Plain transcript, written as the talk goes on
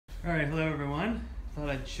Alright, hello everyone. Thought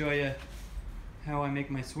I'd show you how I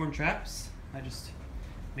make my swarm traps. I just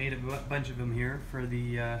made a bunch of them here for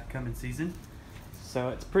the coming season. So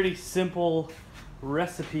it's a pretty simple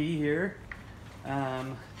recipe here. Let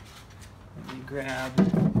me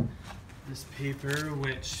grab this paper,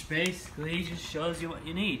 which basically just shows you what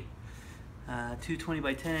you need. Two 20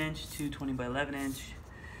 by 10 inch, two 20 by 11 inch,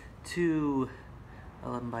 two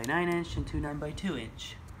 11 by 9 inch, and two 9 by 2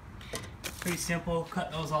 inch. Pretty simple.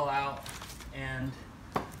 Cut those all out, and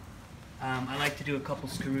I like to do a couple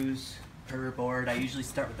screws per board. I usually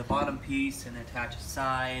start with the bottom piece and attach a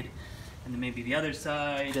side, and then maybe the other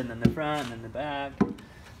side, and then the front, and then the back.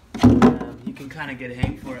 You can kind of get a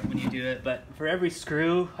hang for it when you do it, but for every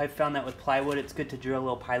screw, I've found that with plywood, it's good to drill a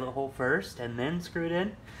little pilot hole first and then screw it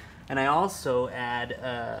in. And I also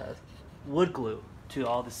add wood glue to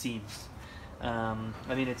all the seams. I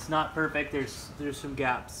mean, it's not perfect. There's some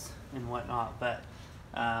gaps and whatnot, but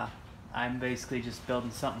I'm basically just building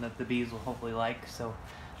something that the bees will hopefully like, so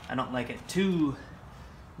I don't like it too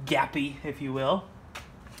gappy, if you will.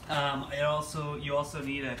 You also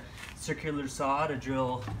need a circular saw to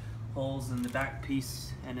drill holes in the back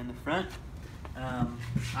piece and in the front.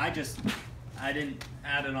 I didn't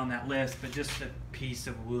add it on that list, but just a piece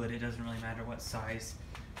of wood, it doesn't really matter what size,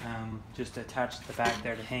 just attach the back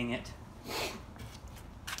there to hang it.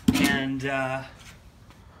 And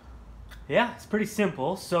yeah, it's pretty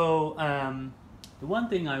simple. So the one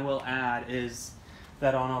thing I will add is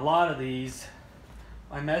that on a lot of these,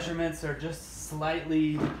 my measurements are just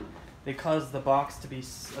slightly, they cause the box to be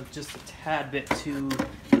just a tad bit too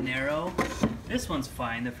narrow. This one's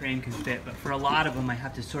fine, the frame can fit, but for a lot of them I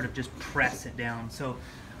have to sort of just press it down. So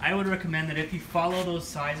I would recommend that if you follow those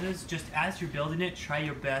sizes, just as you're building it, try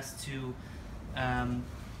your best to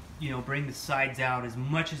bring the sides out as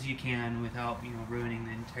much as you can without ruining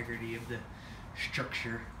the integrity of the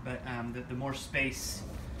structure. But the more space,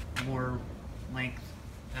 more length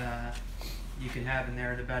you can have in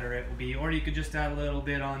there, the better it will be. Or you could just add a little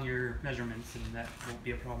bit on your measurements and that won't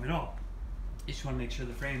be a problem at all. You just want to make sure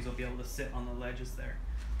the frames will be able to sit on the ledges there.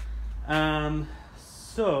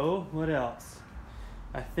 So what else?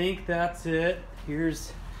 I think that's it.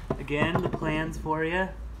 Here's again the plans for you.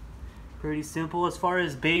 Pretty simple. As far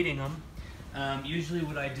as baiting them, usually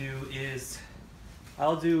what I do is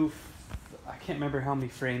I can't remember how many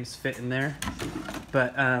frames fit in there,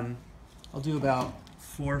 but I'll do about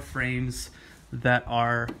 4 frames that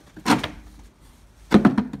are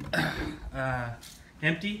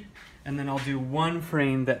empty, and then I'll do 1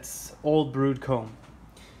 frame that's old brood comb.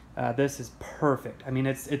 This is perfect. I mean,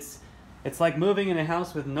 it's like moving in a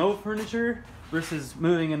house with no furniture versus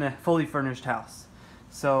moving in a fully furnished house.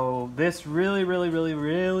 So this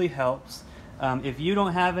really helps. If you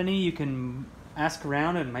don't have any, you can ask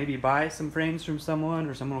around and maybe buy some frames from someone,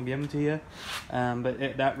 or someone will give them to you.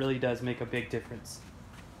 But that really does make a big difference.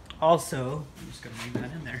 Also, I'm just going to leave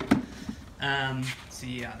that in there. So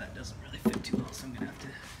yeah, that doesn't really fit too well, so I'm going to have to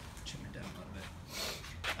trim it down a little bit.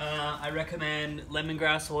 I recommend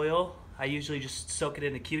lemongrass oil. I usually just soak it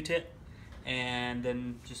in a Q-tip and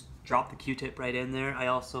then just drop the Q-tip right in there. I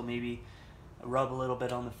also maybe rub a little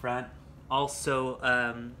bit on the front. Also,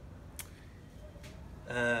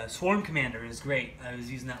 Swarm Commander is great. I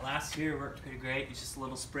was using that last year, it worked pretty great. It's just a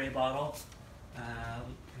little spray bottle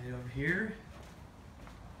right over here.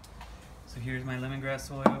 So here's my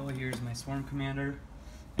lemongrass oil, here's my Swarm Commander,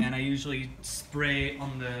 and I usually spray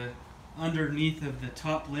on the underneath of the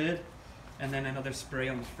top lid, and then another spray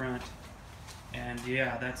on the front. And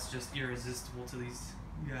yeah, that's just irresistible to these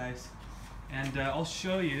guys. And I'll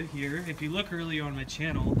show you here, if you look earlier on my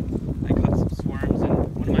channel, I caught some swarms,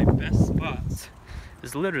 and one of my best spots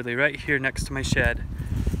is literally right here next to my shed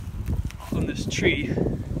on this tree.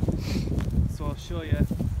 So I'll show you.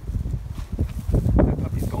 My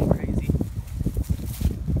puppy's going crazy.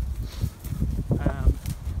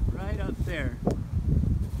 Right up there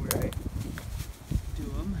where I do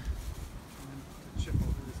them. I'm going to trip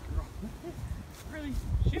over this girl. Really?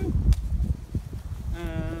 Shoot!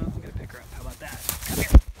 I'm going to pick her up. How about that? Come here.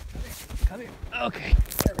 Come here. Come here. Okay.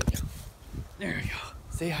 There we go. There we go.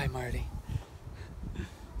 Say hi, Marty.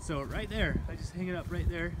 So right there, I just hang it up right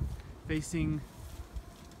there, facing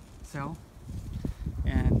cell.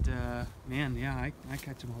 And man, yeah, I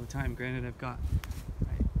catch them all the time. Granted, I've got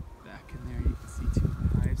right back in there, you can see 2 of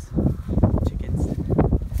the hives, chickens.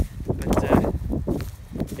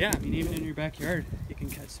 But yeah, I mean, even in your backyard, you can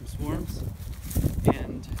catch some swarms.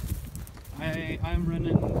 And I'm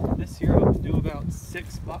running this year, I'll do about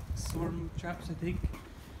 6 box swarm traps, I think.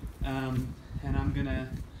 And I'm gonna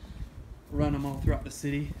run them all throughout the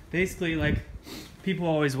city. Basically, like, people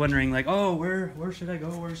always wondering like, oh, where should I go?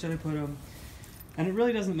 Where should I put them? And it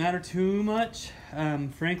really doesn't matter too much.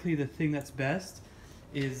 Frankly, the thing that's best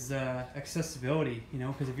is accessibility, you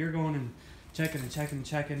know, because if you're going and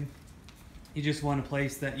checking, you just want a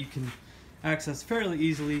place that you can access fairly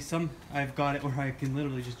easily. I've got it where I can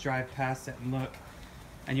literally just drive past it and look,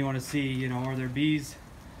 and you want to see, you know, are there bees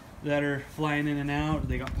that are flying in and out? Do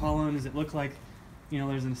they got pollen? Does it look like, you know,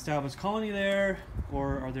 there's an established colony there,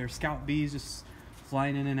 or are there scout bees just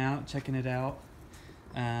flying in and out, checking it out?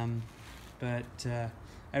 But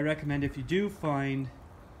I recommend if you do find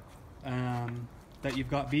that you've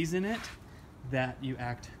got bees in it, that you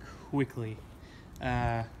act quickly.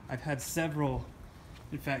 I've had several.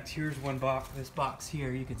 In fact, here's one box. This box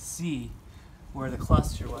here, you can see where the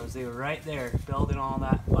cluster was. They were right there, building all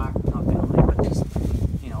that black, not building, but just,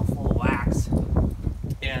 you know, full of wax.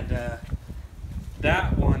 And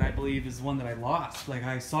that one, I believe, is one that I lost. Like,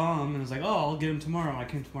 I saw them and I was like, oh, I'll get them tomorrow. I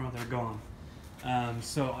came tomorrow, they're gone.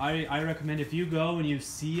 So I recommend if you go and you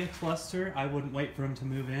see a cluster, I wouldn't wait for them to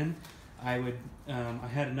move in. I would. I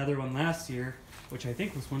had another one last year, which I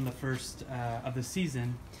think was one of the first of the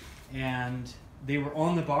season, and they were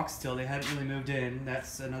on the box still. They hadn't really moved in.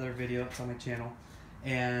 That's another video. It's on my channel,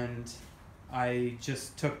 and I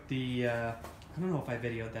just took the. I don't know if I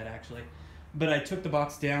videoed that actually, but I took the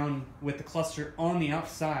box down with the cluster on the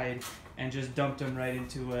outside and just dumped them right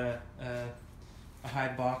into a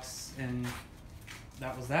hive box, and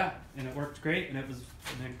that was that. And it worked great, and it was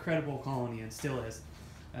an incredible colony, and still is.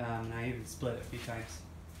 And I even split it a few times.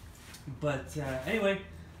 But anyway,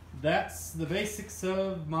 that's the basics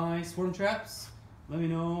of my swarm traps. Let me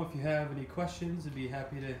know if you have any questions. I'd be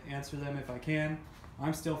happy to answer them if I can.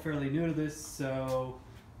 I'm still fairly new to this, so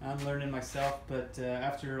I'm learning myself. But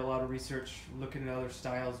after a lot of research, looking at other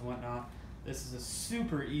styles and whatnot, this is a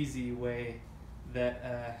super easy way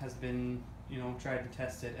that has been, you know, tried and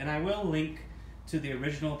tested. And I will link to the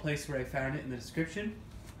original place where I found it in the description.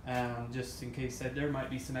 Just in case there might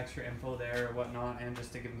be some extra info there or whatnot, and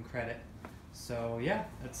just to give them credit. So yeah,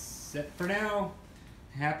 that's it for now.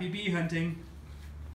 Happy bee hunting.